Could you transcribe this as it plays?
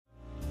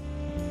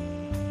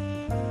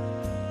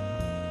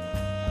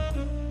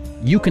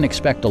you can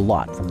expect a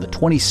lot from the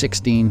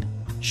 2016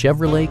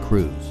 Chevrolet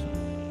Cruze.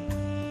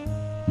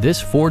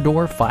 This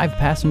four-door,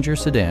 five-passenger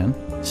sedan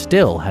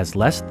still has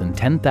less than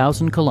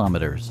 10,000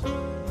 kilometers.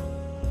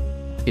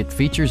 It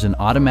features an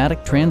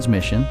automatic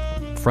transmission,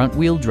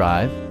 front-wheel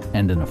drive,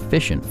 and an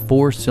efficient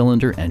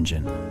four-cylinder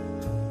engine.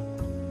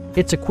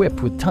 It's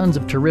equipped with tons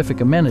of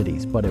terrific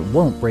amenities, but it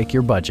won't break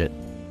your budget,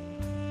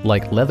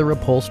 like leather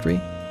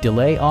upholstery,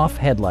 delay-off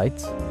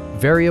headlights,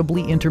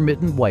 variably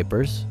intermittent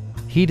wipers,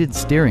 heated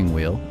steering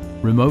wheel,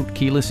 remote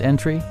keyless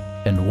entry,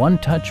 and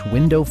one-touch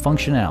window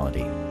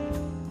functionality.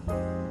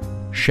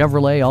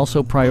 Chevrolet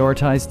also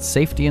prioritized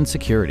safety and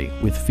security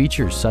with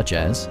features such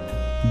as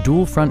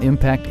dual front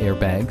impact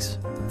airbags,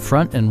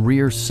 front and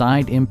rear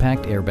side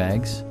impact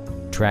airbags,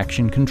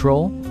 traction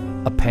control,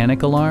 a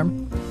panic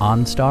alarm,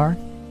 OnStar,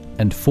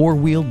 and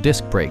four-wheel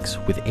disc brakes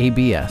with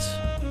ABS.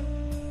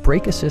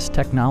 Brake assist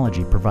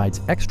technology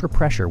provides extra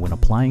pressure when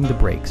applying the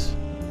brakes.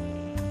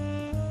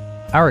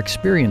 Our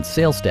experienced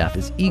sales staff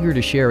is eager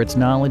to share its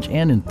knowledge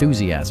and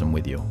enthusiasm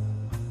with you.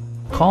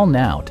 Call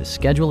now to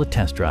schedule a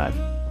test drive.